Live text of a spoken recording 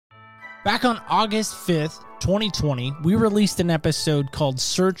Back on August 5th, 2020, we released an episode called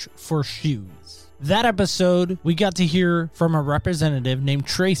Search for Shoes. That episode, we got to hear from a representative named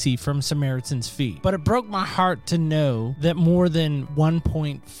Tracy from Samaritan's Feet. But it broke my heart to know that more than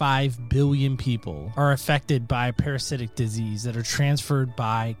 1.5 billion people are affected by a parasitic disease that are transferred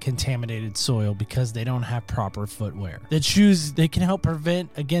by contaminated soil because they don't have proper footwear. That shoes, they can help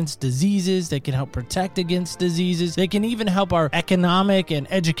prevent against diseases, they can help protect against diseases, they can even help our economic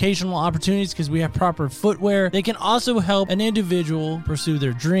and educational opportunities because we have proper footwear. They can also help an individual pursue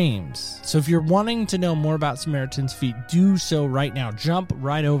their dreams. So if you're wanting to know more about Samaritan's Feet, do so right now. Jump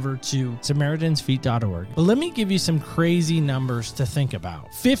right over to SamaritansFeet.org. But let me give you some crazy numbers to think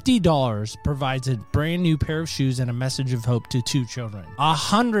about. $50 provides a brand new pair of shoes and a message of hope to 2 children.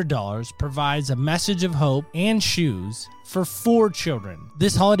 $100 provides a message of hope and shoes for 4 children.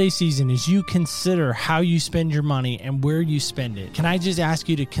 This holiday season, as you consider how you spend your money and where you spend it, can I just ask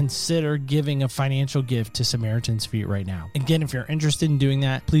you to consider giving a financial gift to Samaritan's Feet right now? Again, if you're interested in doing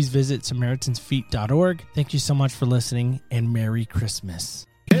that, please visit SamaritansFeet.org. Thank you so much for listening, and Merry Christmas.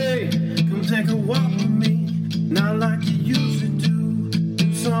 Hey, come take a walk with me, not like you used to do.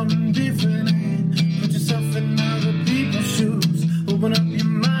 Do something different and put yourself in other people's shoes. Open up your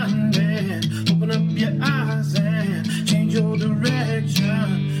mind and open up your eyes and change your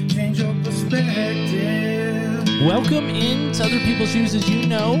direction, change your perspective. Welcome into Other People's Shoes. As you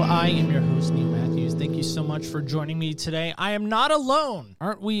know, I am your host, Neil Matthews. Thank you so much for joining me today. I am not alone.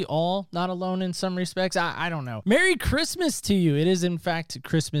 Aren't we all not alone in some respects? I don't know. Merry Christmas to you. It is, in fact,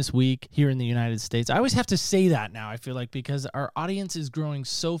 Christmas week here in the United States. I always have to say that now, I feel like, because our audience is growing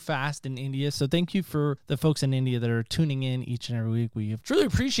so fast in India. So thank you for the folks in India that are tuning in each and every week. We truly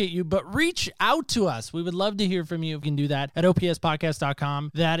appreciate you, but reach out to us. We would love to hear from you. You can do that at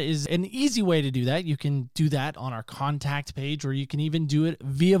opspodcast.com. That is an easy way to do that. You can do that on our contact page, or you can even do it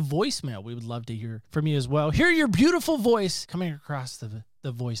via voicemail. We would love to hear from you as well. Hear your beautiful voice coming across the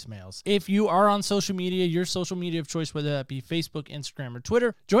voicemails. If you are on social media, your social media of choice, whether that be Facebook, Instagram, or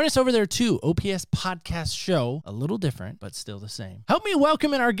Twitter, join us over there too. OPS Podcast Show, a little different, but still the same. Help me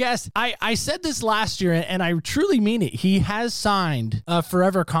welcome in our guest. I said this last year, and I truly mean it. He has signed a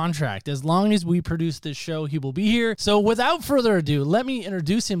forever contract. As long as we produce this show, he will be here. So without further ado, let me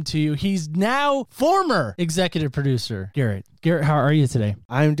introduce him to you. He's now former executive producer, Garrett. Garrett, how are you today?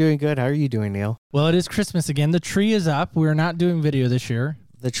 I'm doing good. How are you doing, Neil? Well, it is Christmas again. The tree is up. We're not doing video this year.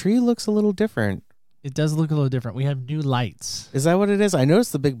 The tree looks a little different. It does look a little different. We have new lights. Is that what it is? I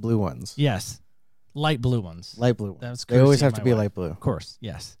noticed the big blue ones. Yes. Light blue ones. Light blue ones. That's they always courtesy have of to my be wife. light blue. Of course,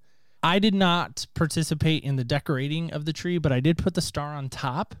 yes. I did not participate in the decorating of the tree, but I did put the star on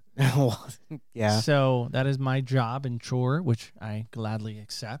top. Yeah. So that is my job and chore, which I gladly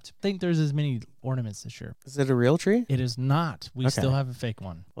accept. I think there's as many ornaments this year. Is it a real tree? It is not. We Okay. still have a fake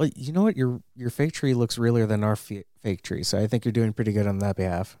one. Well, you know what? Your fake tree looks realer than our fake tree, so I think you're doing pretty good on that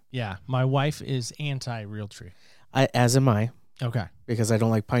behalf. Yeah, my wife is anti-real tree. As am I, Okay. because I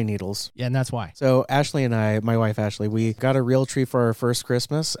don't like pine needles. Yeah, and that's why. So Ashley and I, my wife Ashley, we got a real tree for our first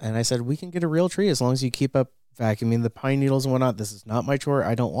Christmas, and I said, we can get a real tree as long as you keep up vacuuming the pine needles and whatnot. This is not my chore.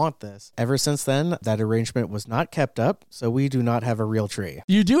 I don't want this. Ever since then, that arrangement was not kept up, so we do not have a real tree.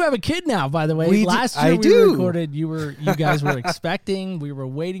 You do have a kid now, by the way. Last year I we do. recorded, you guys were expecting, we were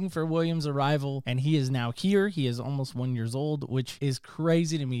waiting for William's arrival, and he is now here. He is almost 1 year old, which is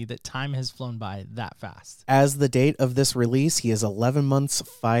crazy to me that time has flown by that fast. As the date of this release, he is 11 months,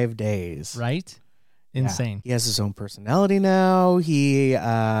 5 days. Right? Insane. Yeah. He has his own personality now. He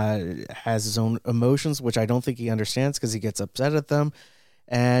has his own emotions, which I don't think he understands because he gets upset at them.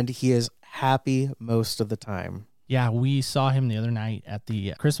 And he is happy most of the time. Yeah, we saw him the other night at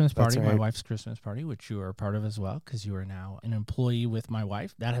the Christmas party, That's my right. wife's Christmas party, which you are a part of as well, because you are now an employee with my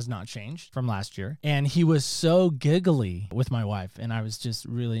wife. That has not changed from last year. And he was so giggly with my wife, and I was just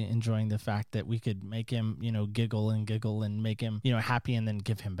really enjoying the fact that we could make him, giggle and make him, happy and then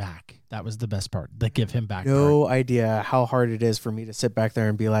give him back. That was the best part, the give him back part. No idea how hard it is for me to sit back there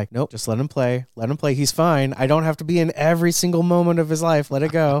and be like, nope, just let him play. Let him play. He's fine. I don't have to be in every single moment of his life. Let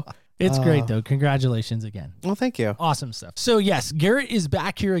it go. It's great, though. Congratulations again. Well, thank you. Awesome stuff. So, yes, Garrett is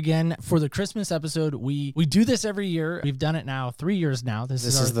back here again for the Christmas episode. We do this every year. We've done it now 3 years now. This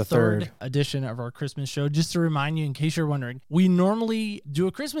is our the third third edition of our Christmas show. Just to remind you, in case you're wondering, we normally do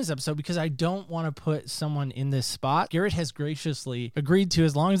a Christmas episode because I don't want to put someone in this spot. Garrett has graciously agreed to,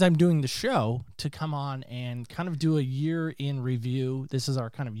 as long as I'm doing the show, to come on and kind of do a year in review. This is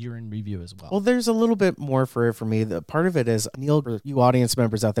our kind of year in review as well. Well, there's a little bit more for me. The part of it is Neil, for you audience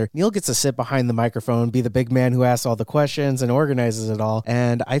members out there, Neil Neil gets to sit behind the microphone, be the big man who asks all the questions and organizes it all.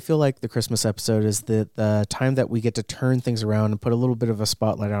 And I feel like the Christmas episode is the time that we get to turn things around and put a little bit of a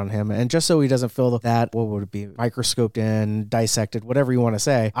spotlight on him. And just so he doesn't feel that, what would it be, microscoped in, dissected, whatever you want to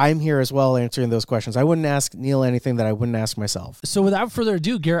say, I'm here as well answering those questions. I wouldn't ask Neil anything that I wouldn't ask myself. So without further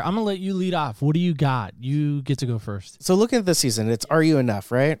ado, Garrett, I'm going to let you lead off. What do you got? You get to go first. So looking at this season, it's Are You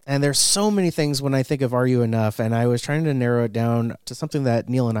Enough, right? And there's so many things when I think of Are You Enough, and I was trying to narrow it down to something that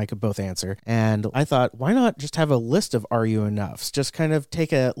Neil and I could both answer. And I thought, why not just have a list of Are You Enoughs? Just kind of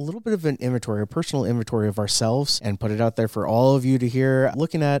take a little bit of an inventory, a personal inventory of ourselves, and put it out there for all of you to hear,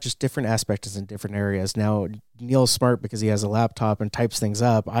 looking at just different aspects in different areas. Now, Neil's smart because he has a laptop and types things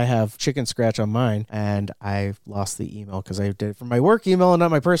up. I have chicken scratch on mine, and I lost the email because I did it from my work email and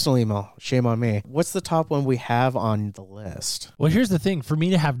not my personal email. Shame on me. What's the top one we have on the list? Well, here's the thing. For me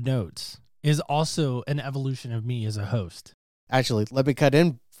to have notes is also an evolution of me as a host. Actually, let me cut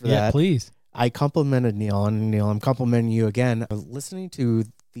in for that. Yeah, please. I complimented Neil, and Neil, I'm complimenting you again. Listening to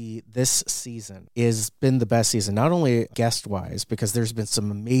this season has been the best season, not only guest wise, because there's been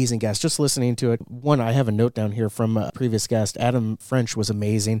some amazing guests. Just listening to it, one, I have a note down here from a previous guest. Adam French was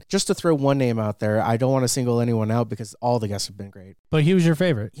amazing. Just to throw one name out there, I don't want to single anyone out because all the guests have been great. But he was your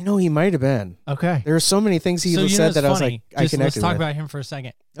favorite. You know, he might have been. Okay. There are so many things he said that I was like, I connected Let's talk with. about him for a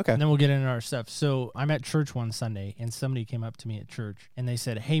second. Okay. And then we'll get into our stuff. So I'm at church one Sunday, and somebody came up to me at church, and they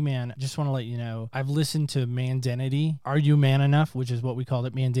said, hey, man, just want to let you know, I've listened to Mandenity. Are You Man Enough? Which is what we called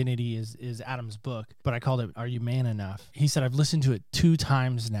it. Mandenity is Adam's book, but I called it Are You Man Enough? He said, I've listened to it 2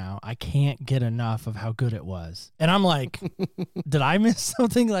 times now. I can't get enough of how good it was. And I'm like, did I miss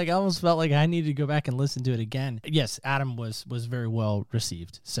something? Like, I almost felt like I needed to go back and listen to it again. Yes, Adam was very well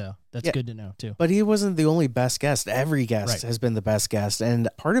received. So that's good to know, too. But he wasn't the only best guest. Every guest has been the best guest. And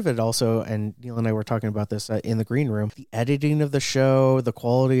part of it also, and Neil and I were talking about this in the green room, the editing of the show, the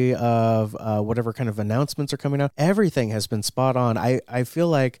quality of whatever kind of announcements are coming out, everything has been spot on. I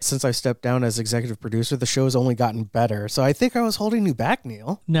feel like since I stepped down as executive producer, the show's only gotten better. So I think I was holding you back,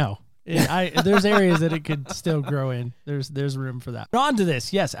 Neil. No. There's areas that it could still grow in. There's room for that. But on to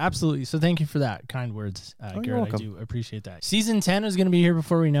this. Yes, absolutely. So thank you for that kind words, Garrett. I do appreciate that. Season 10 is going to be here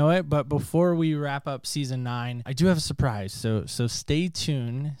before we know it. But before we wrap up season 9, I do have a surprise. So stay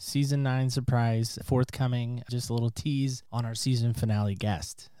tuned. Season 9 surprise forthcoming. Just a little tease on our season finale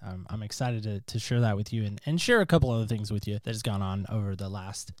guest. I'm excited to share that with you and share a couple other things with you that has gone on over the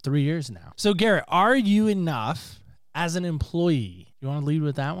last 3 years now. So Garrett, are you enough as an employee? You want to lead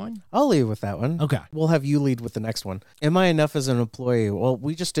with that one? I'll lead with that one. Okay. We'll have you lead with the next one. Am I enough as an employee? Well,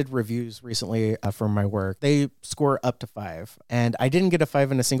 we just did reviews recently from my work. They score up to 5, and I didn't get a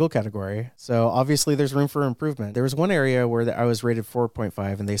 5 in a single category. So obviously there's room for improvement. There was one area where I was rated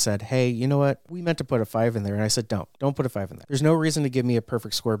 4.5, and they said, hey, you know what? We meant to put a 5 in there. And I said, don't put a 5 in there. There's no reason to give me a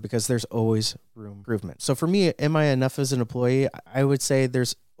perfect score because there's always room for improvement. So for me, am I enough as an employee? I would say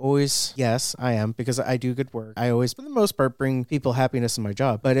there's always, yes, I am, because I do good work. I always, for the most part, bring people happiness in my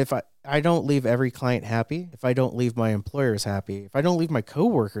job. But if I don't leave every client happy, if I don't leave my employers happy, if I don't leave my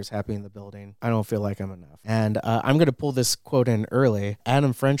coworkers happy in the building, I don't feel like I'm enough. And I'm going to pull this quote in early.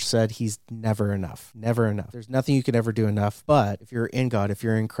 Adam French said he's never enough. Never enough. There's nothing you can ever do enough. But if you're in God, if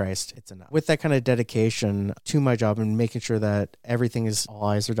you're in Christ, it's enough. With that kind of dedication to my job and making sure that everything is, all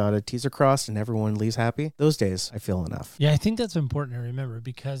I's are dotted, T's are crossed, and everyone leaves happy, those days I feel enough. Yeah, I think that's important to remember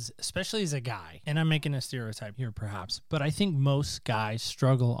because especially as a guy, and I'm making a stereotype here perhaps, but I think most guys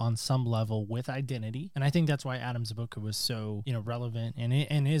struggle on some level with identity. And I think that's why Adam's book was so, relevant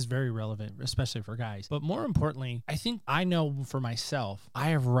and is very relevant, especially for guys. But more importantly, I think I know for myself, I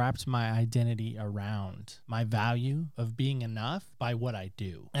have wrapped my identity around my value of being enough by what I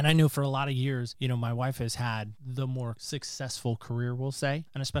do. And I know for a lot of years, my wife has had the more successful career, we'll say.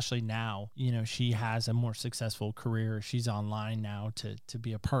 And especially now, she has a more successful career. She's online now to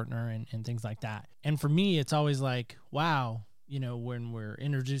be a partner and things like that. And for me, it's always like, wow, when we're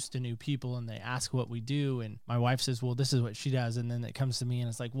introduced to new people and they ask what we do, and my wife says, well, this is what she does. And then it comes to me and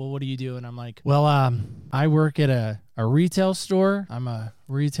it's like, well, what do you do? And I'm like, well, I work at a retail store. I'm a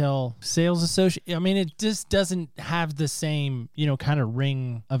retail sales associate. I mean, it just doesn't have the same, kind of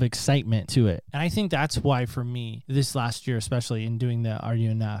ring of excitement to it. And I think that's why for me, this last year, especially in doing the Are You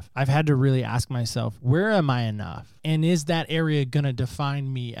Enough, I've had to really ask myself, where am I enough? And is that area going to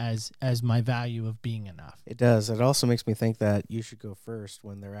define me as my value of being enough? It does. It also makes me think that you should go first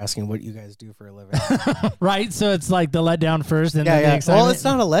when they're asking what you guys do for a living. Right? So it's like the letdown first and then the excitement. Well, it's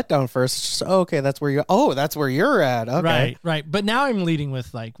not a letdown first. It's just, that's where you're at. Okay. Right. But now I'm leading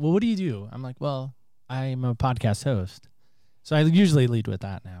with like, well, what do you do? I'm like, well, I'm a podcast host. So I usually lead with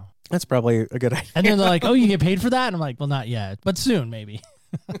that now. That's probably a good idea. And then they're like, oh, you get paid for that? And I'm like, well, not yet, but soon maybe.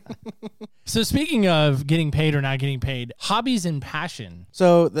 So speaking of getting paid or not getting paid, hobbies and passion.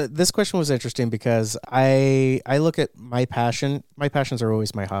 So this question was interesting because I look at my passion. My passions are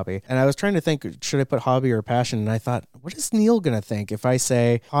always my hobby. And I was trying to think, should I put hobby or passion? And I thought, what is Neil going to think if I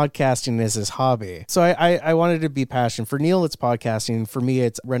say podcasting is his hobby? So I wanted to be passion. For Neil, it's podcasting. For me,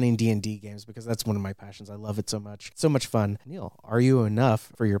 it's running D&D games because that's one of my passions. I love it so much. So much fun. Neil, are you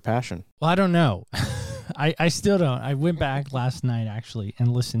enough for your passion? Well, I don't know. I still don't. I went back last night actually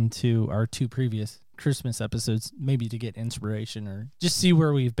and listened to our 2 previous Christmas episodes, maybe to get inspiration or just see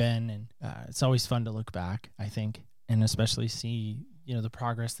where we've been. And it's always fun to look back, I think, and especially see, the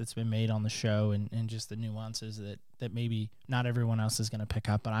progress that's been made on the show and just the nuances that maybe not everyone else is going to pick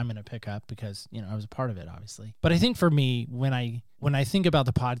up, but I'm going to pick up because, I was a part of it, obviously. But I think for me, when I think about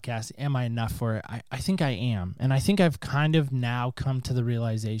the podcast, am I enough for it? I think I am. And I think I've kind of now come to the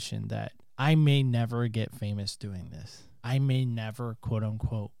realization that I may never get famous doing this. I may never, quote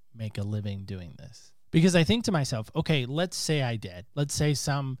unquote, make a living doing this. Because I think to myself, okay, let's say I did. Let's say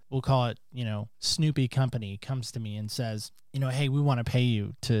some, we'll call it, Snoopy company comes to me and says, hey, we want to pay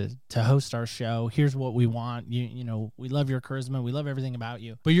you to host our show. Here's what we want. We love your charisma. We love everything about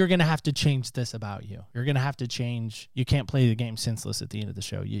you. But you're going to have to change this about you. You're going to have to change. You can't play the game senseless at the end of the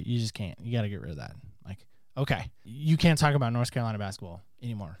show. You just can't. You got to get rid of that. Okay, you can't talk about North Carolina basketball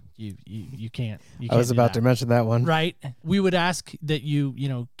anymore. You can't. I was about to mention that one. Right. We would ask that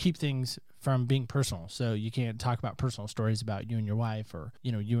you keep things from being personal. So you can't talk about personal stories about you and your wife or,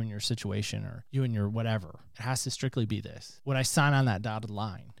 you and your situation or you and your whatever. It has to strictly be this. Would I sign on that dotted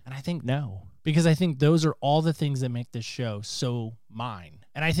line? And I think no, because I think those are all the things that make this show so mine.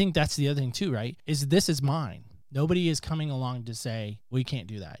 And I think that's the other thing too, right? This is mine. Nobody is coming along to say, well, you can't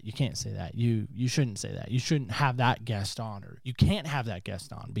do that. You can't say that. You shouldn't say that. You shouldn't have that guest on, or you can't have that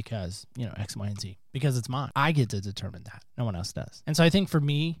guest on because, X, Y, and Z, because it's mine. I get to determine that. No one else does. And so I think for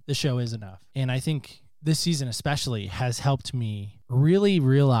me, the show is enough. And I think this season especially has helped me really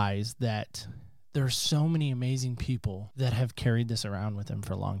realize that there are so many amazing people that have carried this around with them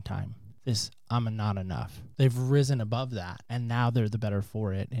for a long time. I'm not enough. They've risen above that, and now they're the better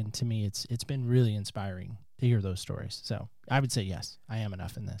for it. And to me, it's been really inspiring to hear those stories. So I would say yes, I am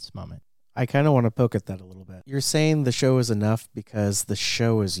enough in this moment. I kind of want to poke at that a little bit. You're saying the show is enough because the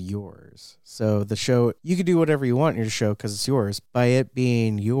show is yours. So the show, you can do whatever you want in your show because it's yours. By it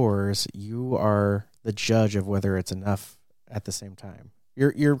being yours, you are the judge of whether it's enough at the same time.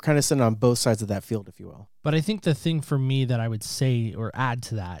 You're kind of sitting on both sides of that field, if you will. But I think the thing for me that I would say or add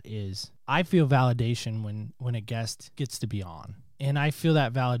to that is I feel validation when a guest gets to be on. And I feel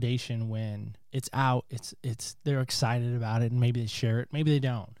that validation when it's out, it's they're excited about it and maybe they share it, maybe they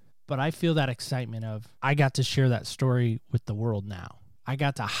don't. But I feel that excitement of I got to share that story with the world now. I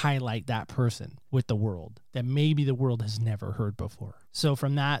got to highlight that person with the world that maybe the world has never heard before. So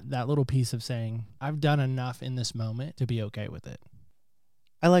from that little piece of saying, I've done enough in this moment to be okay with it.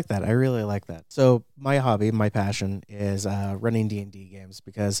 I like that. I really like that. So my hobby, my passion is running D&D games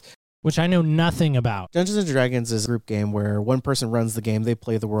because... Which I know nothing about. Dungeons & Dragons is a group game where one person runs the game, they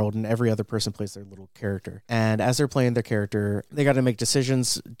play the world, and every other person plays their little character. And as they're playing their character, they got to make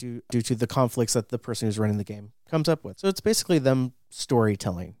decisions due to the conflicts that the person who's running the game comes up with. So it's basically them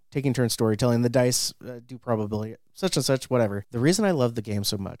storytelling, taking turns storytelling. The dice do probability, such and such, whatever. The reason I love the game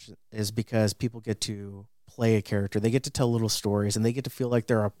so much is because people get to play a character, they get to tell little stories, and they get to feel like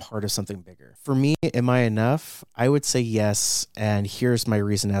they're a part of something bigger. For me, am I enough? I would say yes, and here's my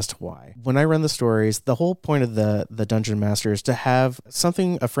reason as to why. When I run the stories, the whole point of the Dungeon Master is to have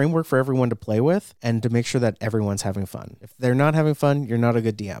a framework for everyone to play with, and to make sure that everyone's having fun. If they're not having fun, you're not a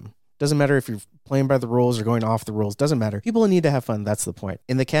good DM. Doesn't matter if you're playing by the rules or going off the rules. Doesn't matter. People need to have fun. That's the point.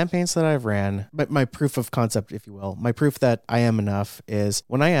 In the campaigns that I've ran, my proof of concept, if you will, my proof that I am enough is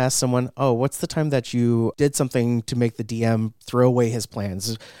when I ask someone, oh, what's the time that you did something to make the DM throw away his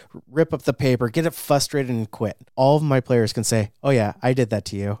plans, rip up the paper, get it frustrated and quit? All of my players can say, oh yeah, I did that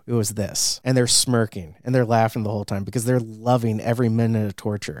to you. It was this. And they're smirking and they're laughing the whole time because they're loving every minute of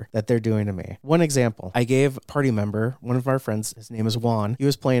torture that they're doing to me. One example, I gave a party member, one of our friends, his name is Juan. He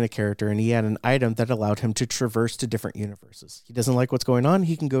was playing a character and he had an item that allowed him to traverse to different universes. He doesn't like what's going on.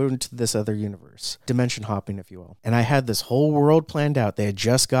 He can go into this other universe. Dimension hopping, if you will. And I had this whole world planned out. They had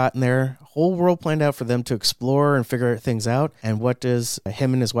just gotten there. Whole world planned out for them to explore and figure things out. And what does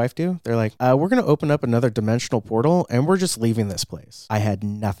him and his wife do? They're like, we're going to open up another dimensional portal and we're just leaving this place. I had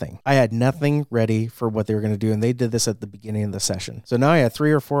nothing. I had nothing ready for what they were going to do. And they did this at the beginning of the session. So now I had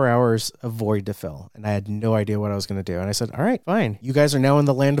 3 or 4 hours of void to fill. And I had no idea what I was going to do. And I said, all right, fine. You guys are now in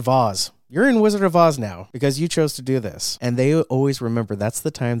the land of Oz. You're in Wizard of Oz now because you chose to do this. And they always remember that's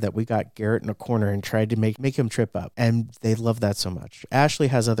the time that we got Garrett in a corner and tried to make him trip up. And they love that so much. Ashley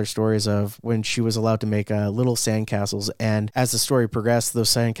has other stories of when she was allowed to make little sandcastles. And as the story progressed, those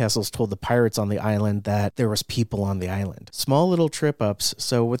sandcastles told the pirates on the island that there was people on the island. Small little trip ups.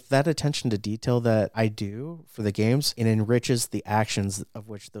 So with that attention to detail that I do for the games, it enriches the actions of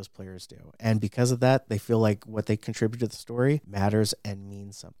which those players do. And because of that, they feel like what they contribute to the story matters and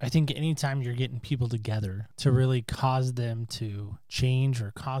means something. I think anytime you're getting people together to really cause them to change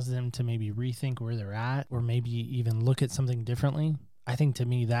or cause them to maybe rethink where they're at or maybe even look at something differently, I think to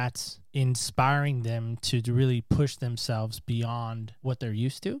me that's inspiring them to really push themselves beyond what they're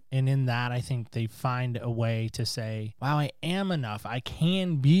used to. And in that, I think they find a way to say, wow, I am enough. I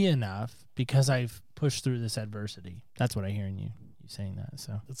can be enough because I've pushed through this adversity. That's what I hear in you saying that.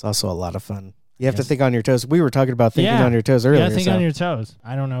 So it's also a lot of fun. You have to think on your toes. We were talking about thinking on your toes earlier. Yeah, think on your toes.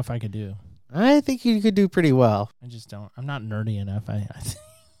 I don't know if I could do. I think you could do pretty well. I just don't. I'm not nerdy enough.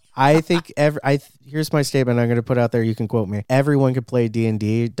 I think here's my statement I'm going to put out there. You can quote me. Everyone can play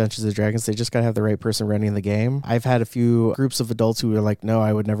D&D, Dungeons and Dragons. They just got to have the right person running the game. I've had a few groups of adults who were like, no,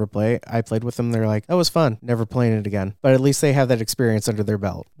 I would never play. I played with them. They're like, that was fun. Never playing it again. But at least they have that experience under their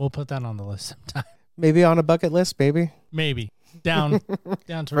belt. We'll put that on the list sometime. Maybe on a bucket list, maybe. Maybe. Down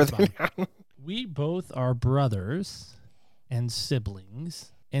towards the bottom. We both are brothers and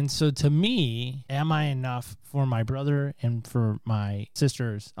siblings. And so to me, am I enough for my brother and for my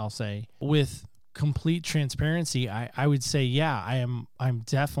sisters, I'll say, with complete transparency, I would say, yeah, I'm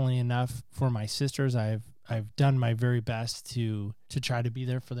definitely enough for my sisters. I've done my very best to try to be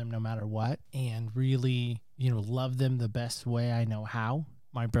there for them no matter what and really, love them the best way I know how.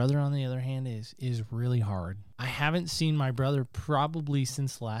 My brother, on the other hand, is really hard. I haven't seen my brother probably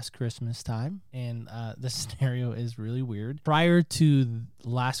since last Christmas time, and the scenario is really weird. Prior to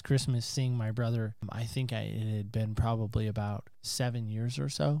last Christmas seeing my brother, I think it had been probably about 7 years or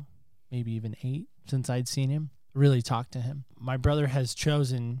so, maybe even 8, since I'd seen him, really talked to him. My brother has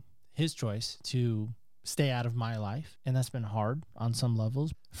chosen his choice to stay out of my life, and that's been hard on some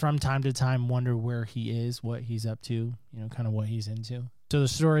levels. From time to time, wonder where he is, what he's up to, kind of what he's into. So the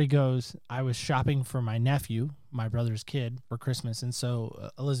story goes, I was shopping for my nephew, my brother's kid, for Christmas. And so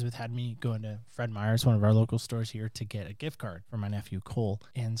Elizabeth had me go into Fred Meyer's, one of our local stores here, to get a gift card for my nephew, Cole.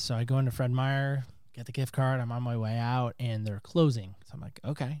 And so I go into Fred Meyer, get the gift card. I'm on my way out, and they're closing. So I'm like,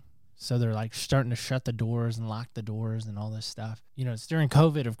 okay. So they're like starting to shut the doors and lock the doors and all this stuff. It's during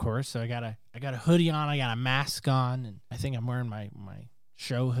COVID, of course. So I got a hoodie on. I got a mask on. And I think I'm wearing my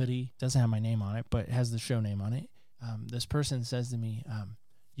show hoodie. Doesn't have my name on it, but it has the show name on it. This person says to me,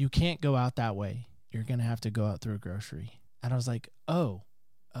 you can't go out that way. You're going to have to go out through a grocery. And I was like, oh,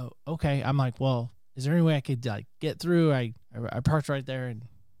 okay. I'm like, well, is there any way I could get through? I parked right there, and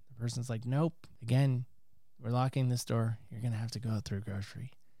the person's like, nope. Again, we're locking this door. You're going to have to go out through a grocery.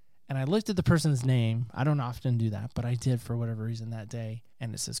 And I looked at the person's name. I don't often do that, but I did for whatever reason that day.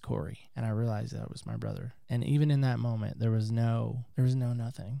 And it says Corey. And I realized that was my brother. And even in that moment, there was no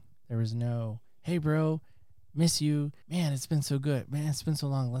nothing. There was no, hey, bro, miss you. Man, it's been so good. Man, it's been so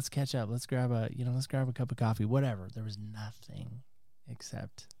long. Let's catch up. Let's grab a cup of coffee, whatever. There was nothing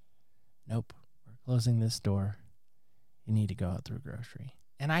except, nope, we're closing this door. You need to go out through a grocery.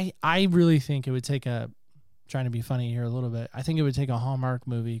 And I really think it would take trying to be funny here a little bit, I think it would take a Hallmark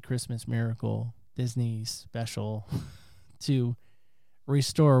movie, Christmas Miracle, Disney special to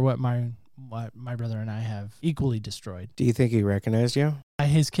restore what my brother and I have equally destroyed. Do you think he recognized you?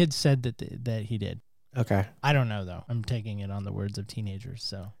 His kids said that he did. Okay. I don't know, though. I'm taking it on the words of teenagers,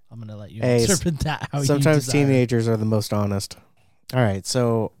 so I'm going to let you interpret that how sometimes teenagers are the most honest. All right,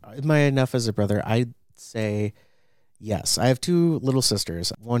 so am I enough as a brother? I'd say yes. I have 2 little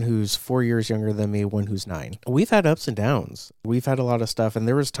sisters, one who's 4 years younger than me, one who's 9. We've had ups and downs. We've had a lot of stuff, and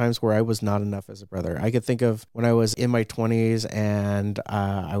there was times where I was not enough as a brother. I could think of when I was in my 20s, and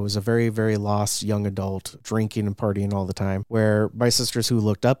I was a very, very lost young adult, drinking and partying all the time, where my sisters who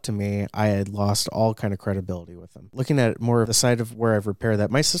looked up to me, I had lost all kind of credibility with them. Looking at more of the side of where I've repaired that,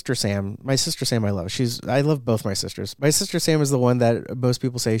 my sister Sam I love. I love both my sisters. My sister Sam is the one that most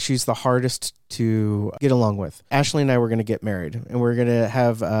people say she's the hardest to get along with. Ashley and I were going to get married, and we're going to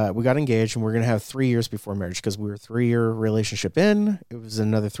have, we got engaged, and we're going to have 3 years before marriage because we were 3-year relationship in. It was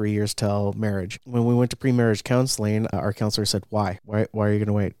another 3 years till marriage. When we went to pre-marriage counseling, our counselor said, why are you going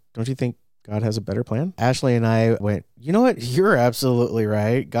to wait? Don't you think God has a better plan. Ashley and I went, you know what? You're absolutely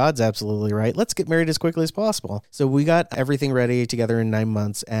right. God's absolutely right. Let's get married as quickly as possible. So we got everything ready together in 9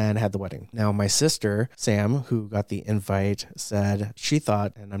 months and had the wedding. Now, my sister, Sam, who got the invite, said she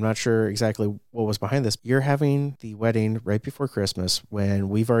thought, and I'm not sure exactly what was behind this, you're having the wedding right before Christmas when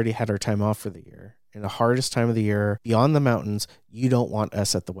we've already had our time off for the year. In the hardest time of the year, beyond the mountains, you don't want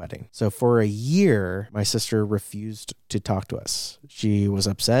us at the wedding. So for a year, my sister refused to talk to us. She was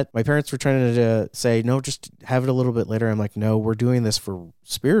upset. My parents were trying to say, no, just have it a little bit later. I'm like, no, we're doing this for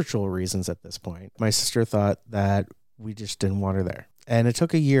spiritual reasons at this point. My sister thought that we just didn't want her there. And it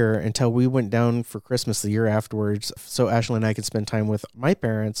took a year until we went down for Christmas the year afterwards, so Ashley and I could spend time with my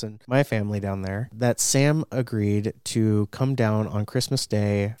parents and my family down there, that Sam agreed to come down on Christmas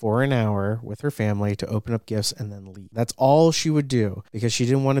Day for an hour with her family to open up gifts and then leave. That's all she would do because she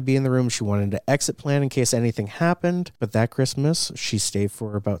didn't want to be in the room. She wanted to exit plan in case anything happened. But that Christmas, she stayed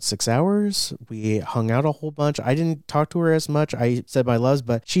for about 6 hours. We hung out a whole bunch. I didn't talk to her as much. I said my loves,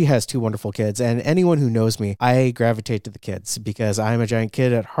 but she has 2 wonderful kids. And anyone who knows me, I gravitate to the kids because I'm a giant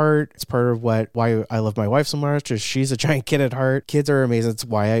kid at heart. It's part of why I love my wife so much is she's a giant kid at heart. Kids are amazing. It's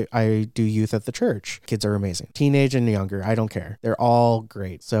why I do youth at the church. Kids are amazing. Teenage and younger. I don't care. They're all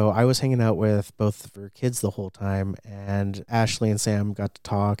great. So I was hanging out with both of her kids the whole time, and Ashley and Sam got to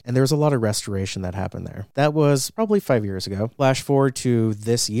talk, and there was a lot of restoration that happened there. That was probably 5 years ago. Flash forward to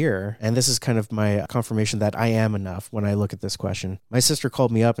this year, and this is kind of my confirmation that I am enough when I look at this question. My sister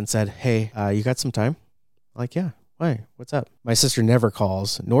called me up and said, hey, you got some time? I'm like, yeah. Why? What's up? My sister never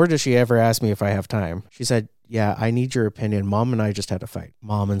calls, nor does she ever ask me if I have time. She said, yeah, I need your opinion. Mom and I just had a fight.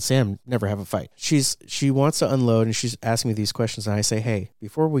 Mom and Sam never have a fight. She wants to unload and she's asking me these questions. And I say, hey,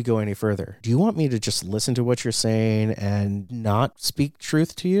 before we go any further, do you want me to just listen to what you're saying and not speak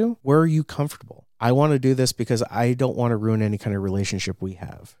truth to you? Where are you comfortable? I want to do this because I don't want to ruin any kind of relationship we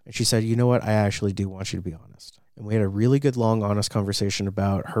have. And she said, you know what? I actually do want you to be honest. And we had a really good, long, honest conversation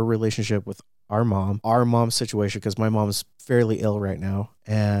about her relationship with our mom's situation, because my mom's fairly ill right now.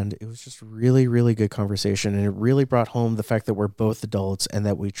 And it was just really, really good conversation. And it really brought home the fact that we're both adults and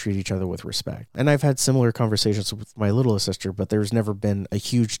that we treat each other with respect. And I've had similar conversations with my littlest sister, but there's never been a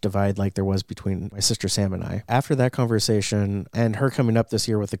huge divide like there was between my sister Sam and I. After that conversation and her coming up this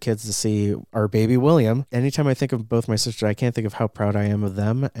year with the kids to see our baby William, anytime I think of both my sisters, I can't think of how proud I am of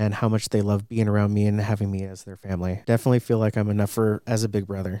them and how much they love being around me and having me as their family. Definitely feel like I'm enough as a big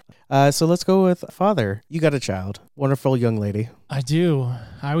brother. So let's go with father. You got a child. Wonderful young lady. I do.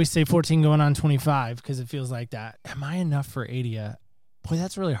 I always say 14 going on 25 because it feels like that. Am I enough for Adia? Boy,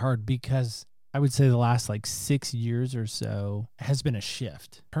 that's really hard because I would say the last 6 years or so has been a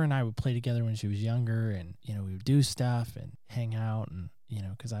shift. Her and I would play together when she was younger and, we would do stuff and hang out and,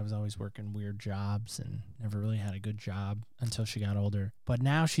 because I was always working weird jobs and never really had a good job until she got older. But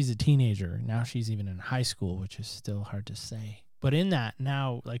now she's a teenager. Now she's even in high school, which is still hard to say. But in that,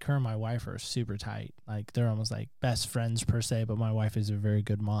 now, her and my wife are super tight. They're almost best friends per se, but my wife is a very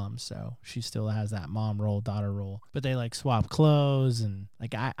good mom, so she still has that mom role, daughter role. But they, swap clothes, and,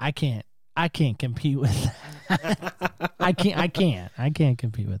 I can't compete with that. I can't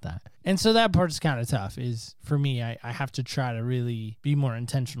compete with that. And so that part's kind of tough is, for me, I have to try to really be more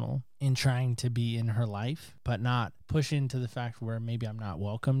intentional in trying to be in her life, but not push into the fact where maybe I'm not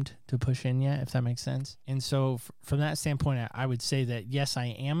welcomed to push in yet, if that makes sense. And so from that standpoint, I would say that, yes, I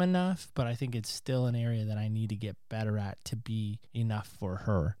am enough, but I think it's still an area that I need to get better at to be enough for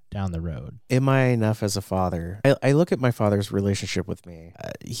her down the road. Am I enough as a father? I look at my father's relationship with me.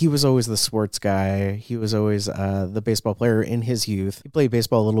 He was always the sports guy. He was always the baseball player in his youth. He played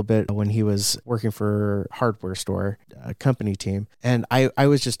baseball a little bit when he was working for a hardware store, a company team. And I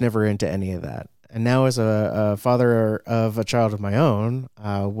was just never into any of that. And now as a father of a child of my own,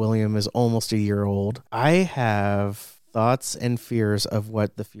 William is almost a year old. I have thoughts and fears of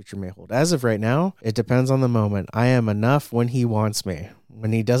what the future may hold. As of right now, it depends on the moment. I am enough when he wants me.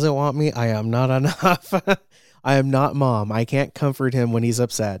 When he doesn't want me, I am not enough. I am not mom. I can't comfort him when he's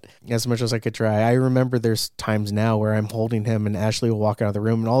upset as much as I could try. I remember there's times now where I'm holding him and Ashley will walk out of the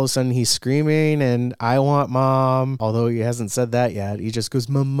room and all of a sudden he's screaming and I want mom. Although he hasn't said that yet. He just goes,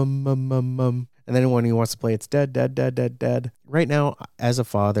 mum, mum, mum, mum, mum. And then when he wants to play, it's dad, dad, dad, dad, dad. Right now, as a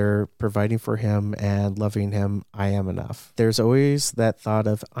father, providing for him and loving him, I am enough. There's always that thought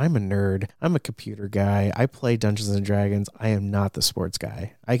of, I'm a nerd. I'm a computer guy. I play Dungeons and Dragons. I am not the sports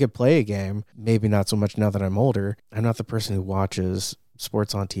guy. I could play a game, maybe not so much now that I'm older. I'm not the person who watches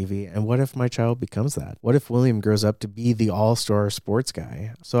sports on TV. And what if my child becomes that? What if William grows up to be the all-star sports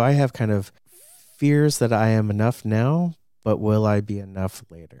guy? So I have kind of fears that I am enough now, but will I be enough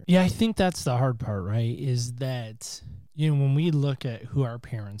later? Yeah, I think that's the hard part, right? Is that, when we look at who our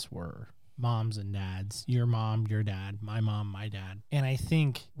parents were, moms and dads. Your mom, your dad, my mom, my dad. And I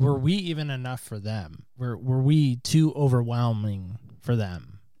think, were we even enough for them? Were we too overwhelming for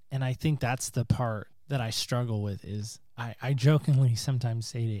them? And I think that's the part that I struggle with is I jokingly sometimes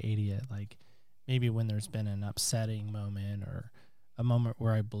say to Adia, like, maybe when there's been an upsetting moment or a moment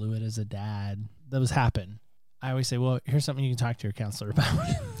where I blew it as a dad, those happen. I always say, well, here's something you can talk to your counselor about.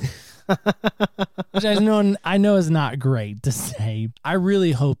 Which I know is not great to say. I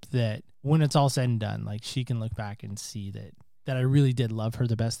really hope that when it's all said and done, like, she can look back and see that I really did love her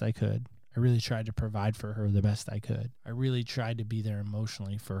the best I could. I really tried to provide for her the best I could. I really tried to be there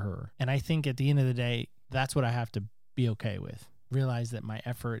emotionally for her. And I think at the end of the day, that's what I have to be okay with. Realize that my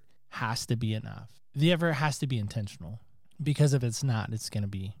effort has to be enough. The effort has to be intentional, because if it's not, it's going to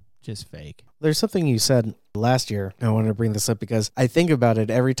be just fake. There's something you said last year. I wanted to bring this up because I think about it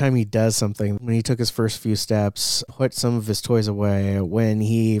every time he does something. When he took his first few steps, put some of his toys away, when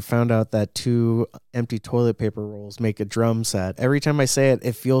he found out that 2 empty toilet paper rolls make a drum set. Every time I say it,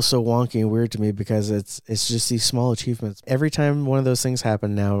 it feels so wonky and weird to me because it's just these small achievements. Every time one of those things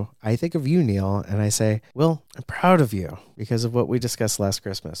happen now, I think of you, Neil, and I say, Will, I'm proud of you because of what we discussed last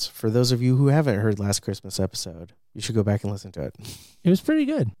Christmas. For those of you who haven't heard last Christmas episode, you should go back and listen to it. It was pretty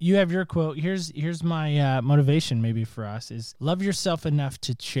good. You have your quote. Here's my motivation maybe for us is love yourself enough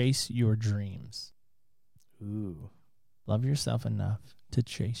to chase your dreams. Ooh. Love yourself enough to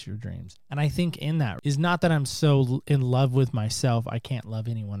chase your dreams. And I think in that is not that I'm so in love with myself I can't love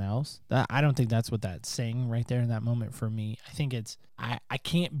anyone else. I don't think that's what that's saying right there in that moment for me. I think it's I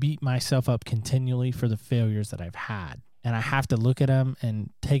can't beat myself up continually for the failures that I've had. And I have to look at them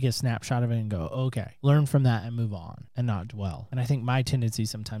and take a snapshot of it and go, okay, learn from that and move on and not dwell. And I think my tendency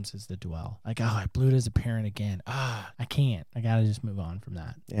sometimes is to dwell. Like, oh, I blew it as a parent again. I can't. I got to just move on from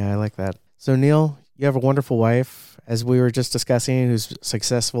that. Yeah, I like that. So, Neil, you have a wonderful wife, as we were just discussing, who's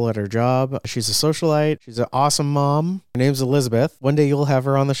successful at her job. She's a socialite. She's an awesome mom. Her name's Elizabeth. One day you'll have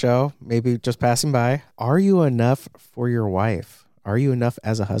her on the show, maybe just passing by. Are you enough for your wife? Are you enough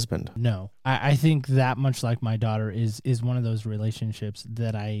as a husband? No. I think that much like my daughter is one of those relationships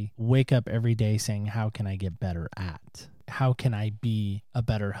that I wake up every day saying, how can I get better at? How can I be a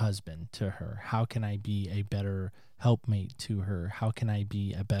better husband to her? How can I be a better helpmate to her? How can I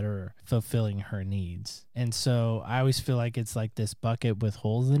be a better fulfilling her needs? And so I always feel like it's like this bucket with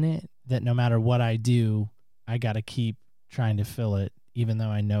holes in it that no matter what I do, I got to keep trying to fill it, even though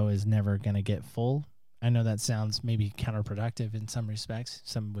I know is never going to get full. I know that sounds maybe counterproductive in some respects.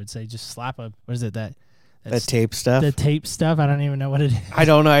 Some would say just slap a, what is it, that tape stuff? The tape stuff. I don't even know what it is. I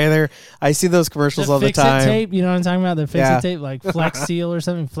don't know either. I see those commercials all the time. Tape, you know what I'm talking about? The Fix-It tape, like Flex Seal or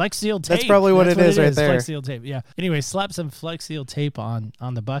something. Flex Seal tape. That's probably what it is right there. Flex Seal tape, yeah. Anyway, slap some Flex Seal tape on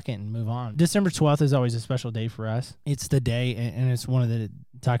the bucket and move on. December 12th is always a special day for us. It's the day, and it's one of the,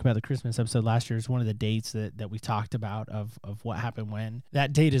 talk about the Christmas episode last year, is one of the dates that we talked about of what happened when.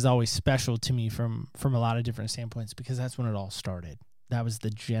 That date is always special to me from a lot of different standpoints because that's when it all started. That was the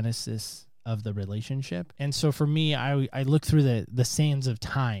genesis of the relationship. And so for me, I look through the sands of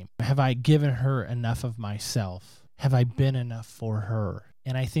time. Have I given her enough of myself? Have I been enough for her?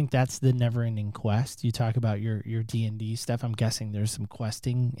 And I think that's the never-ending quest. You talk about your D&D stuff. I'm guessing there's some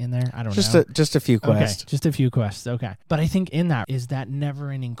questing in there. I don't know. Just a few quests. Okay, just a few quests. Okay. But I think in that is that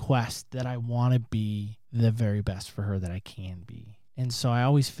never-ending quest that I want to be the very best for her that I can be. And so I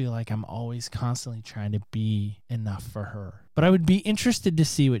always feel like I'm always constantly trying to be enough for her. But I would be interested to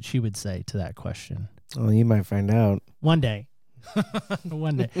see what she would say to that question. Well, you might find out. One day.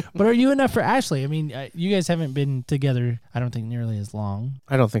 One day. But are you enough for Ashley? I mean, you guys haven't been together, I don't think, nearly as long.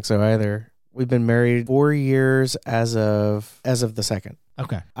 I don't think so either. We've been married 4 years as of the 2nd.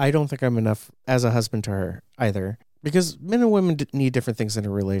 Okay. I don't think I'm enough as a husband to her either. Because men and women need different things in a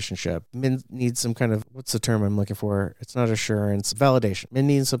relationship. Men need some kind of, what's the term I'm looking for? It's not assurance, validation. Men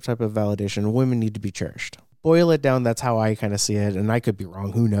need some type of validation. Women need to be cherished. Boil it down, that's how I kind of see it, and I could be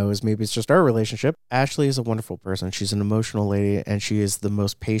wrong. Who knows? Maybe it's just our relationship. Ashley is a wonderful person. She's an emotional lady, and she is the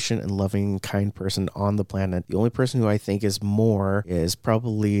most patient and loving, kind person on the planet. The only person who I think is more is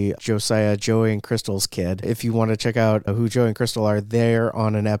probably Josiah, Joey, and Crystal's kid. If you want to check out who Joey and Crystal are, they're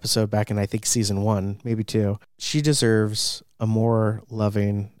on an episode back in, I think, season 1, maybe 2. She deserves a more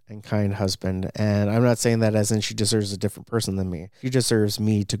loving and kind husband. And I'm not saying that as in she deserves a different person than me. She deserves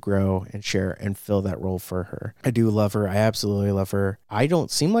me to grow and share and fill that role for her. I do love her. I absolutely love her. I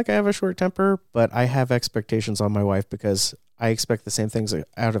don't seem like I have a short temper, but I have expectations on my wife because I expect the same things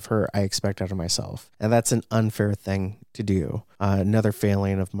out of her I expect out of myself. And that's an unfair thing to do. Another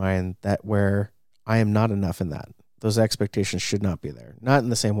failing of mine that where I am not enough in that. Those expectations should not be there. Not in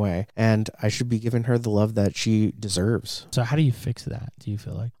the same way. And I should be giving her the love that she deserves. So how do you fix that, do you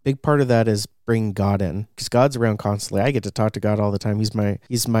feel like? Big part of that is bring God in, because God's around constantly. I get to talk to God all the time.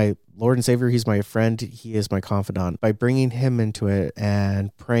 He's my Lord and Savior. He's my friend. He is my confidant. By bringing him into it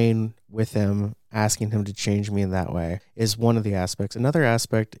and praying with him, asking him to change me in that way is one of the aspects. Another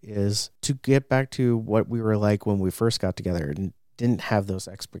aspect is to get back to what we were like when we first got together and didn't have those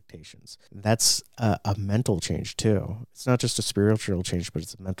expectations. That's a mental change too. It's not just a spiritual change, but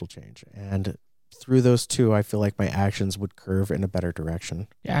it's a mental change. And through those two, I feel like my actions would curve in a better direction.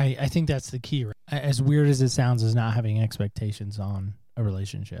 Yeah, I think that's the key. Right? As weird as it sounds, is not having expectations on a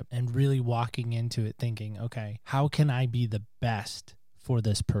relationship and really walking into it thinking, okay, how can I be the best for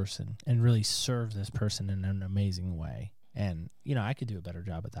this person and really serve this person in an amazing way? And, I could do a better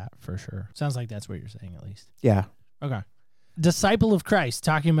job at that for sure. Sounds like that's what you're saying, at least. Yeah. Okay. Disciple of Christ,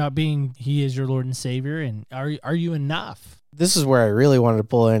 talking about he is your Lord and Savior, and are you enough? This is where I really wanted to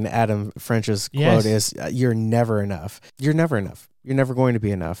pull in Adam French's quote is, you're never enough. You're never enough. You're never going to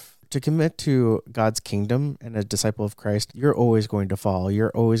be enough. To commit to God's kingdom and a disciple of Christ, you're always going to fall.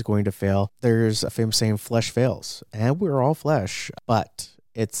 You're always going to fail. There's a famous saying, flesh fails, and we're all flesh, but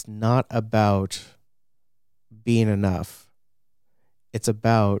it's not about being enough. It's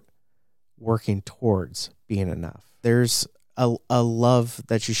about working towards being enough. There's a love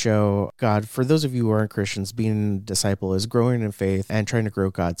that you show God. For those of you who aren't Christians, being a disciple is growing in faith and trying to grow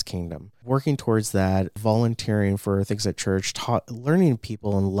God's kingdom. Working towards that, volunteering for things at church, learning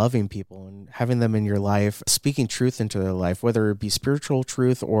people and loving people and having them in your life, speaking truth into their life, whether it be spiritual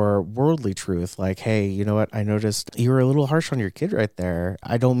truth or worldly truth. Like, hey, you know what? I noticed you were a little harsh on your kid right there.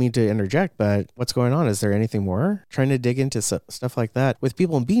 I don't mean to interject, but what's going on? Is there anything more? Trying to dig into stuff like that with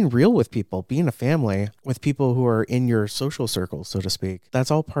people and being real with people, being a family with people who are in your social circle, so to speak. That's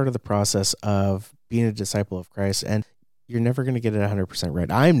all part of the process of being a disciple of Christ. And you're never going to get it 100% right.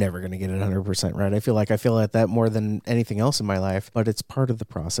 I'm never going to get it 100% right. I feel like that more than anything else in my life, but it's part of the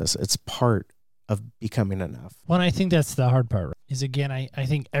process. It's part of becoming enough. Well, I think that's the hard part, right? Is again, I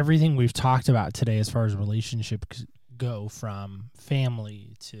think everything we've talked about today as far as relationships go, from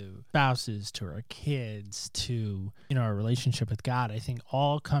family to spouses to our kids to, our relationship with God, I think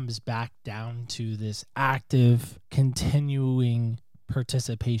all comes back down to this active, continuing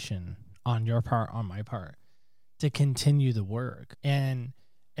participation on your part, on my part, to continue the work. And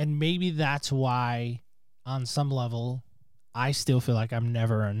maybe that's why on some level I still feel like I'm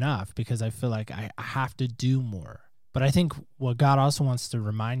never enough, because I feel like I have to do more. But I think what God also wants to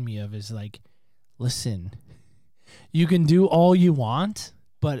remind me of is like, listen, you can do all you want,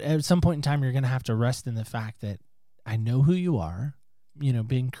 but at some point in time, you're going to have to rest in the fact that I know who you are,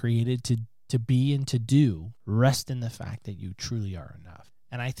 being created to be and to do. Rest in the fact that you truly are enough.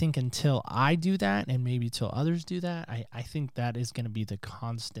 And I think until I do that, and maybe till others do that, I think that is going to be the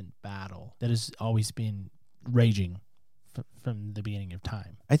constant battle that has always been raging from the beginning of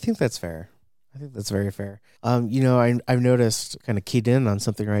time. I think that's fair. I think that's very fair. I've noticed, kind of keyed in on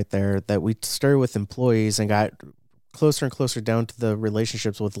something right there, that we started with employees and got closer and closer down to the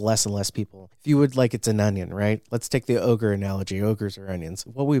relationships with less and less people. If you would, like, it's an onion, right? Let's take the ogre analogy. Ogres are onions.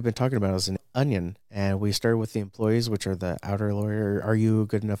 What we've been talking about is an onion, and we started with the employees, which are the outer layer. Are you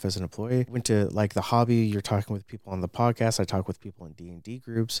good enough as an employee? Went to like the hobby. You're talking with people on the podcast. I talk with people in D&D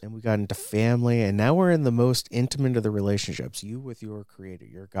groups, and we got into family, and now we're in the most intimate of the relationships, you with your creator,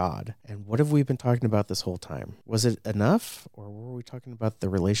 your God. And what have we been talking about this whole time? Was it enough, or were we talking about the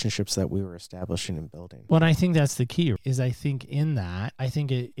relationships that we were establishing and building? Well, I think that's the key, is I think in that, I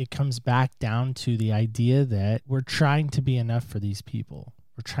think it comes back down to the idea that we're trying to be enough for these people.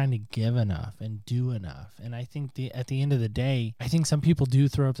 We're trying to give enough and do enough. And I think at the end of the day, I think some people do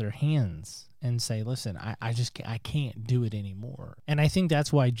throw up their hands and say, listen, I can't do it anymore. And I think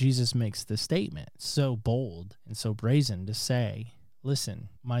that's why Jesus makes the statement so bold and so brazen to say, listen,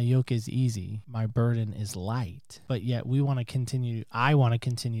 my yoke is easy, my burden is light. But yet I want to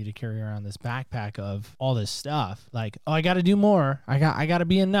continue to carry around this backpack of all this stuff. Like, oh, I got to do more. I got to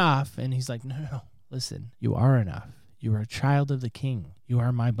be enough. And he's like, no, listen, you are enough. You are a child of the King. You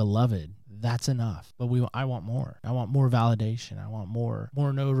are my beloved. That's enough. But I want more. I want more validation. I want more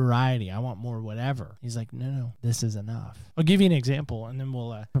notoriety. I want more whatever. He's like, no, this is enough. I'll give you an example, and then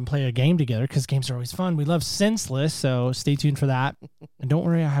we'll play a game together, because games are always fun. We love Senseless, so stay tuned for that. And don't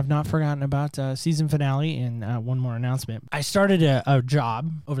worry, I have not forgotten about season finale and one more announcement. I started a job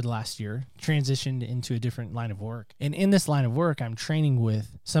over the last year, transitioned into a different line of work. And in this line of work, I'm training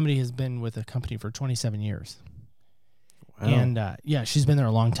with somebody who's been with a company for 27 years. Wow. And she's been there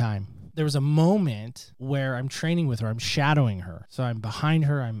a long time. there was a moment where I'm training with her. I'm shadowing her. So I'm behind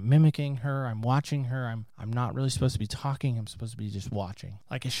her. I'm mimicking her. I'm watching her. I'm not really supposed to be talking. I'm supposed to be just watching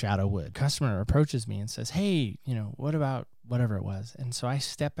like a shadow would. Customer approaches me and says, hey, what about whatever it was? And so I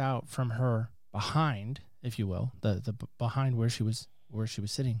step out from her behind, if you will, the behind where she was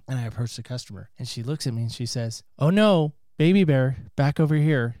sitting. And I approach the customer and she looks at me and she says, oh no, Baby Bear, back over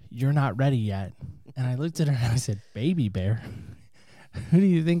here. You're not ready yet. And I looked at her and I said, Baby Bear? Who do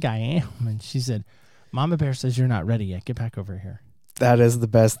you think I am? And she said, Mama Bear says you're not ready yet. Get back over here. That is the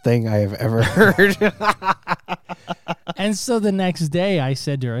best thing I have ever heard. And so the next day I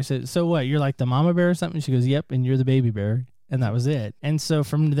said to her, so what? You're like the Mama Bear or something? She goes, yep. And you're the Baby Bear. And that was it. And so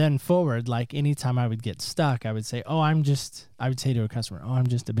from then forward, like anytime I would get stuck, I would say, I would say to a customer, I'm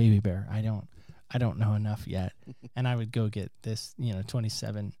just a Baby Bear. I don't know enough yet. And I would go get this,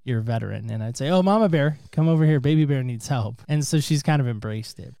 27-year veteran. And I'd say, Mama Bear, come over here. Baby Bear needs help. And so she's kind of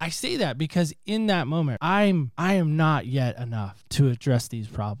embraced it. I say that because in that moment, I am not yet enough to address these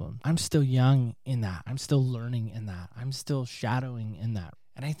problems. I'm still young in that. I'm still learning in that. I'm still shadowing in that.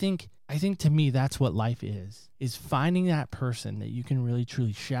 And I think to me, that's what life is finding that person that you can really,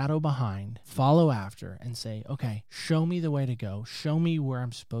 truly shadow behind, follow after, and say, okay, show me the way to go, show me where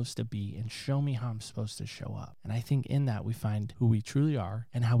I'm supposed to be, and show me how I'm supposed to show up. And I think in that we find who we truly are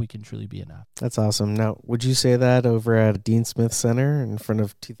and how we can truly be enough. That's awesome. Now, would you say that over at Dean Smith Center in front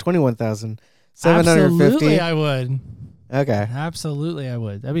of 21,750? Absolutely, I would. Okay. Absolutely, I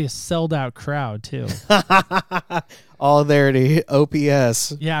would. That'd be a sold out crowd, too. All there to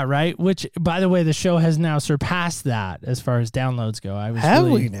OPS. Yeah, right? Which, by the way, the show has now surpassed that as far as downloads go. I was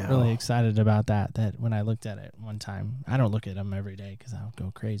really excited about that when I looked at it one time. I don't look at them every day because I'll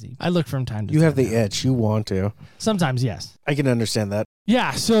go crazy. I look from time to time. You have the itch. You want to. Sometimes, yes. I can understand that.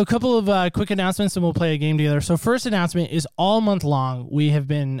 Yeah, so a couple of quick announcements and we'll play a game together. So first announcement is all month long, we have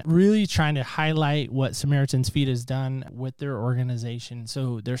been really trying to highlight what Samaritan's Feet has done with their organization.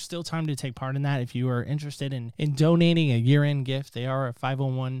 So there's still time to take part in that. If you are interested in donating a year-end gift, they are a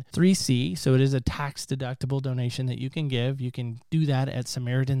 501(c), so it is a tax-deductible donation that you can give. You can do that at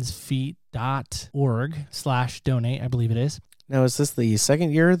SamaritansFeet.org/donate, I believe it is. Now, is this the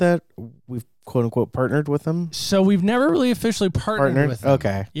second year that we've quote-unquote partnered with them? So we've never really officially partnered with them.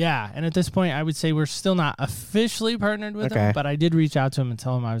 Okay. Yeah, and at this point, I would say we're still not officially partnered with them, but I did reach out to them and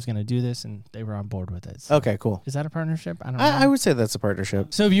tell them I was going to do this, and they were on board with it. So okay, cool. Is that a partnership? I don't know. I would say that's a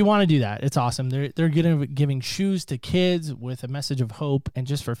partnership. So if you want to do that, it's awesome. They're giving shoes to kids with a message of hope, and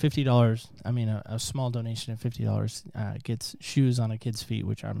just for $50, I mean, a small donation of $50 gets shoes on a kid's feet,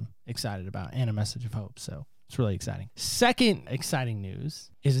 which I'm excited about, and a message of hope. So it's really exciting. Second exciting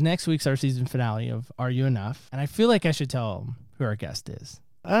news is next week's our season finale of Are You Enough? And I feel like I should tell them who our guest is.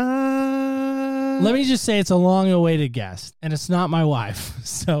 Let me just say it's a long-awaited guest, and it's not my wife.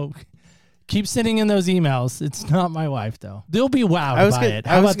 So keep sending in those emails. It's not my wife, though. They'll be wowed by it.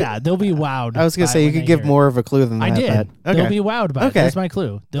 How about that? They'll be wowed. I was going to say you could give more of a clue than that. I did. Okay. They'll be wowed by it. That's my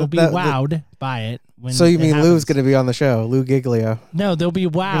clue. They'll be wowed by it. So you mean Lou's going to be on the show, Lou Giglio? No, they'll be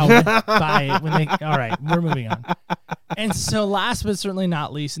wowed by it when they. All right, we're moving on. And so, last but certainly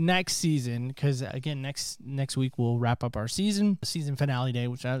not least, next season, because again, next week we'll wrap up our season finale day,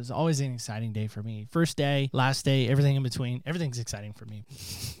 which is always an exciting day for me. First day, last day, everything in between, everything's exciting for me.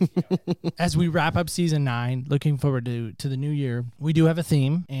 As we wrap up season 9, looking forward to the new year. We do have a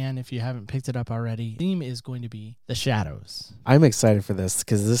theme, and if you haven't picked it up already, the theme is going to be the shadows. I'm excited for this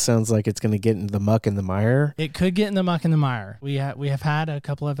because this sounds like it's going to get into the muck and the mire. It could get in the muck and the mire. We have had a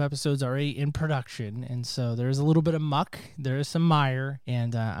couple of episodes already in production, and so there's a little bit of muck, there is some mire,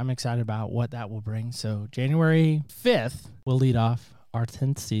 and I'm excited about what that will bring. So January 5th will lead off our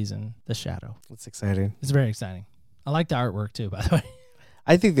 10th season, The Shadow. It's exciting. It's very exciting. I like the artwork too, by the way.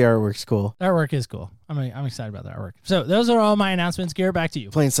 I think the artwork's cool. The artwork is cool. I'm excited about the artwork. So those are all my announcements. Garrett, back to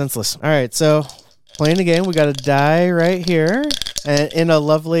you. Plain senseless. All right, so playing the game, we got a die right here. And in a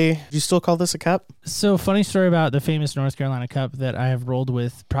lovely, do you still call this a cup? So funny story about the famous North Carolina Cup that I have rolled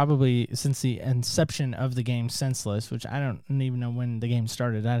with probably since the inception of the game Senseless, which I don't even know when the game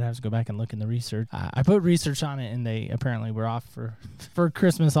started. I'd have to go back and look in the research. I put research on it, and they apparently were off for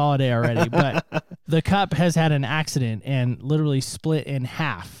Christmas holiday already. But the cup has had an accident and literally split in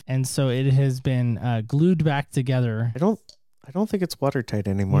half. And so it has been glued back together. I don't think it's watertight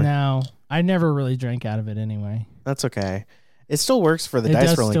anymore. No, I never really drank out of it anyway. That's okay. It still works for the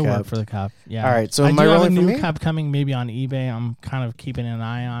dice rolling cup. It does still work for the cup, yeah. All right, so I am do I have a rolling for new me? cup coming maybe on eBay. I'm kind of keeping an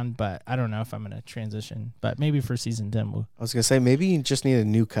eye on, but I don't know if I'm going to transition. But maybe for season 10, we'll. I was going to say, maybe you just need a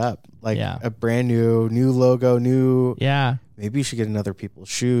new cup. Like a brand new logo, new. Yeah. Maybe you should get another people's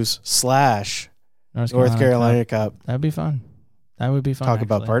shoes / North Carolina Cup. That'd be fun. That would be fun. Talk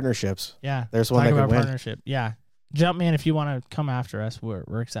about actually. partnerships. Yeah. There's one Talk that about could win. partnership. Yeah. Jumpman, if you want to come after us,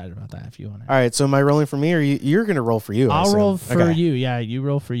 we're excited about that. If you want to. All right, so am I rolling for me, or you're going to roll for you? I I'll assume? roll for Okay. you. Yeah, you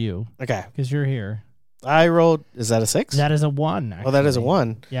roll for you Okay. because you're here. I rolled. Is that a 6? That is a 1. Actually. Oh, that is a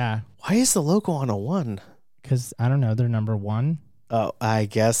 1. Yeah, Why is the logo on a 1? because I don't know. They're number 1. Oh, I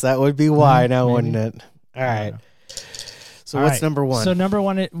guess that would be why now, Maybe. wouldn't it? All I right. don't know. So All what's right. number 1? So number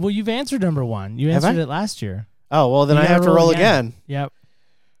 1. Well, you've answered number 1. You Have answered I? it last year. Oh, well, then You I gotta have to roll roll again. again. Yep.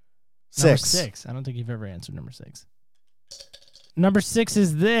 Number 6. 6. I don't think you've ever answered number 6. Number 6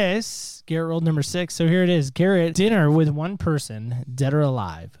 is this. Garrett rolled number 6. So here it is. Garrett, dinner with one person, dead or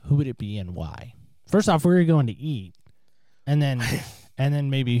alive. Who would it be and why? First off, where are you going to eat? And then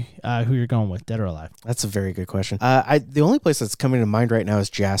maybe who you're going with, dead or alive. That's a very good question. The only place that's coming to mind right now is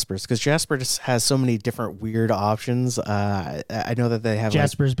Jasper's, because Jasper just has so many different weird options. I know that they have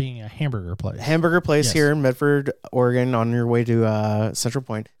Jasper's being a hamburger place. hamburger place Yes. here in Medford, Oregon, on your way to Central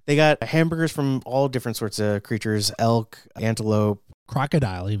Point. They got hamburgers from all different sorts of creatures: elk, antelope.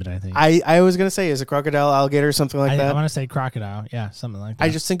 Crocodile, even, I think. I was gonna say, is a crocodile, alligator, something like I that. want to say crocodile. Yeah, something like that. I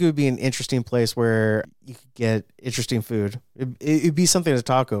just think it would be an interesting place where you could get interesting food. It'd be something to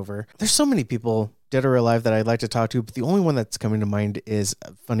talk over. There's so many people, dead or alive, that I'd like to talk to, but the only one that's coming to mind is,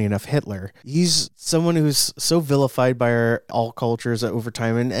 funny enough, Hitler. He's someone who's so vilified by all cultures over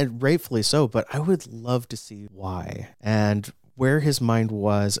time, and rightfully so, but I would love to see why and where his mind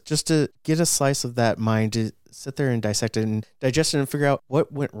was, just to get a slice of that mind, to sit there and dissect it and digest it and figure out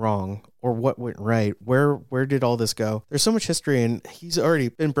what went wrong or what went right. Where did all this go? There's so much history, and he's already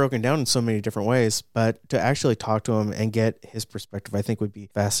been broken down in so many different ways, but to actually talk to him and get his perspective, I think would be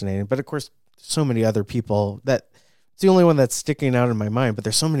fascinating. But of course, so many other people that it's the only one that's sticking out in my mind, but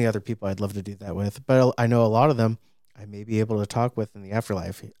there's so many other people I'd love to do that with. But I know a lot of them I may be able to talk with in the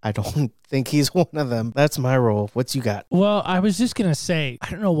afterlife. I don't think he's one of them. That's my role. What's you got? Well, I was just going to say,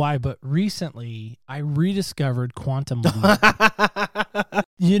 I don't know why, but recently I rediscovered Quantum Leap.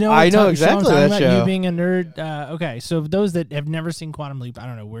 You know, I know I'm exactly talking that about show. You being a nerd. Okay, so those that have never seen Quantum Leap, I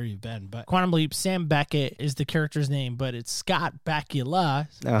don't know where you've been, but Quantum Leap, Sam Beckett is the character's name, but it's Scott Bakula,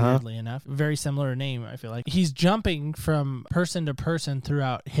 weirdly enough. Very similar name, I feel like. He's jumping from person to person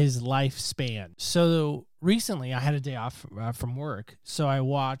throughout his lifespan. So recently I had a day off from work, so I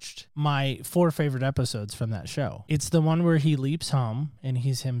watched my 4 favorite episodes from that show. It's the one where he leaps home and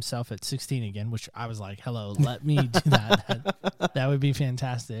he's himself at 16 again, which I was like, hello, let me do that. That would be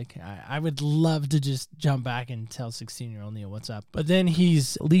fantastic. I would love to just jump back and tell 16-year-old Neil what's up. But then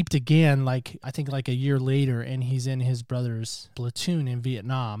he's leaped again, I think a year later, and he's in his brother's platoon in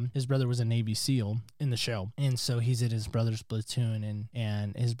Vietnam. His brother was a Navy SEAL in the show. And so he's in his brother's platoon,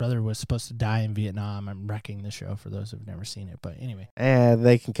 and his brother was supposed to die in Vietnam. I'm wrecking the show for those who've never seen it. But anyway.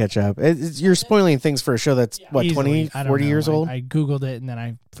 They can catch up. You're spoiling things for a show that's, what, Easily. 20, I don't 40 know. years old? I Googled it and then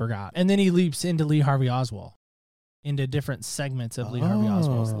I forgot. And then he leaps into Lee Harvey Oswald, into different segments of Lee Harvey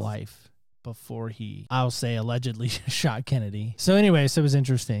Oswald's life before he, I'll say, allegedly shot Kennedy. So anyway, so it was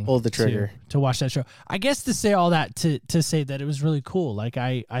interesting. Pulled the trigger. To watch that show. I guess to say all that, to say that it was really cool. Like,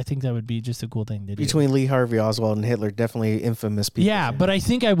 I think that would be just a cool thing to do. Between Lee Harvey Oswald and Hitler, definitely infamous people. Yeah, but I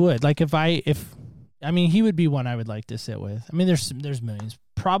think I would. Like, he would be one I would like to sit with. I mean, there's millions.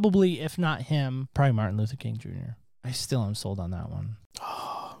 Probably, if not him, probably Martin Luther King Jr. I still am sold on that one.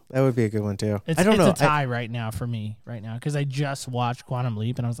 That would be a good one, too. It's, I don't know. It's a tie right now for me, because I just watched Quantum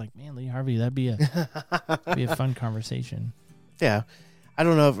Leap, and I was like, man, Lee Harvey, that'd be a fun conversation. Yeah. I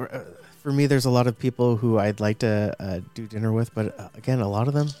don't know. For me, there's a lot of people who I'd like to do dinner with, but again, a lot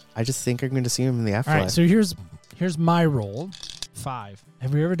of them, I just think I'm going to see them in the All afterlife. right, so here's my role. 5.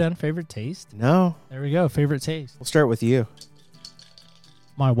 Have we ever done favorite taste? No. There we go, favorite taste. We'll start with you.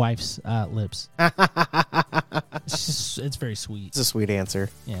 My wife's lips. It's very sweet. It's a sweet answer.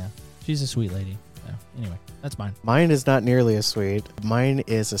 Yeah, she's a sweet lady. So, anyway, that's mine. Mine is not nearly as sweet. Mine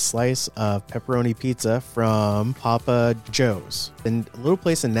is a slice of pepperoni pizza from Papa Joe's, a little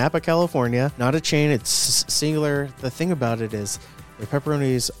place in Napa, California. Not a chain. It's singular. The thing about it is their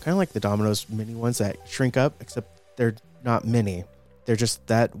pepperoni is kind of like the Domino's mini ones that shrink up, except they're not mini. They're just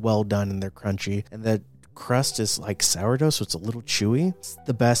that well done, and they're crunchy. And the crust is like sourdough, so it's a little chewy. It's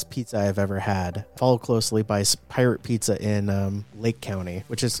the best pizza I've ever had. Followed closely by Pirate Pizza in Lake County,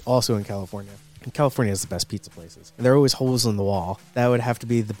 which is also in California. And California has the best pizza places. And there are always holes in the wall. That would have to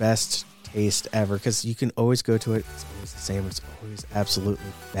be the best taste ever, because you can always go to it. It's always the same. It's always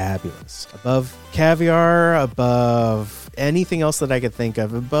absolutely fabulous. Above caviar, above anything else that I could think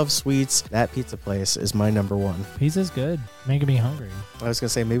of, above sweets, that pizza place is my number one. Pizza's good. Making me hungry. I was going to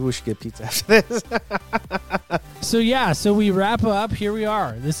say, maybe we should get pizza after this. So we wrap up. Here we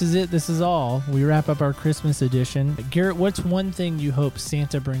are. This is it. This is all. We wrap up our Christmas edition. Garrett, what's one thing you hope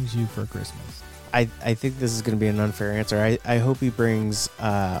Santa brings you for Christmas? I think this is going to be an unfair answer. I hope he brings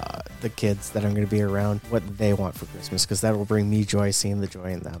the kids that I'm going to be around what they want for Christmas, because that will bring me joy, seeing the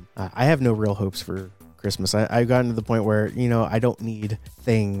joy in them. I have no real hopes for Christmas. I've gotten to the point where, I don't need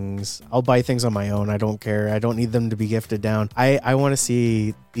things. I'll buy things on my own. I don't care. I don't need them to be gifted down. I want to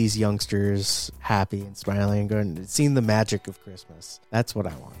see these youngsters happy and smiling and seeing the magic of Christmas. That's what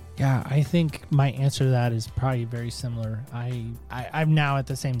I want. Yeah, I think my answer to that is probably very similar. I'm now at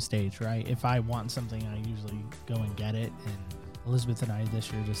the same stage, right? If I want something, I usually go and get it. And Elizabeth and I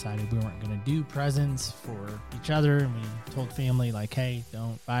this year decided we weren't going to do presents for each other. And we told family, like, hey,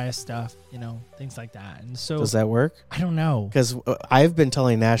 don't buy us stuff, things like that. And so, does that work? I don't know. Because I've been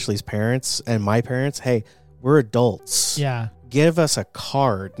telling Ashley's parents and my parents, hey, we're adults. Yeah. Give us a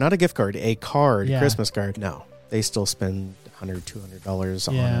card, not a gift card, a card, Yeah. Christmas card. No, they still spend $100, $200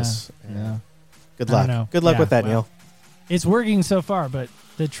 on us. Yeah. Good I don't luck. know. Good luck Yeah, with that, well, Neil. It's working so far, but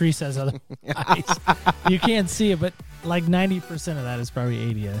the tree says otherwise. You can't see it, but like 90% of that is probably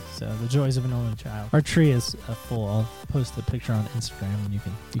 80th. So the joys of an only child. Our tree is full. I'll post a picture on Instagram, and you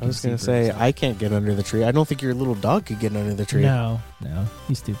can. I was going to for say, yourself. I can't get under the tree. I don't think your little dog could get under the tree. No,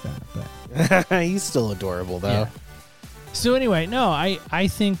 he's too fat. But He's still adorable, though. yeah. So anyway, no, I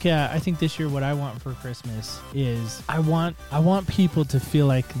think this year what I want for Christmas is I want people to feel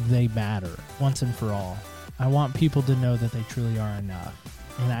like they matter once and for all. I want people to know that they truly are enough.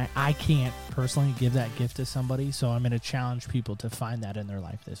 And I can't personally give that gift to somebody, so I'm going to challenge people to find that in their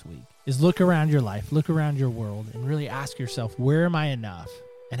life this week. Is look around your life, look around your world, and really ask yourself, where am I enough?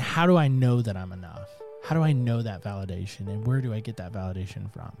 And how do I know that I'm enough? How do I know that validation? And where do I get that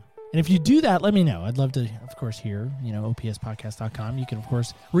validation from? And if you do that, let me know. I'd love to, of course, hear, opspodcast.com. You can, of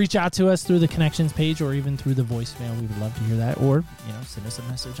course, reach out to us through the connections page or even through the voicemail. We would love to hear that. Or, send us a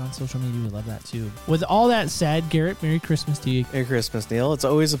message on social media. We'd love that too. With all that said, Garrett, Merry Christmas to you. Merry Christmas, Neil. It's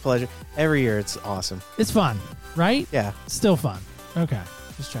always a pleasure. Every year, it's awesome. It's fun, right? Yeah. Still fun. Okay.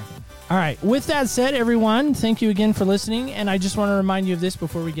 Just checking. All right. With that said, everyone, thank you again for listening. And I just want to remind you of this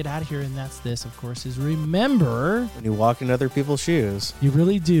before we get out of here. And that's this, of course, is remember, When you walk in other people's shoes. you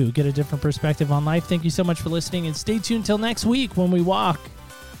really do get a different perspective on life. Thank you so much for listening, and stay tuned till next week when we walk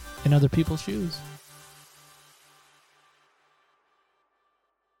in other people's shoes.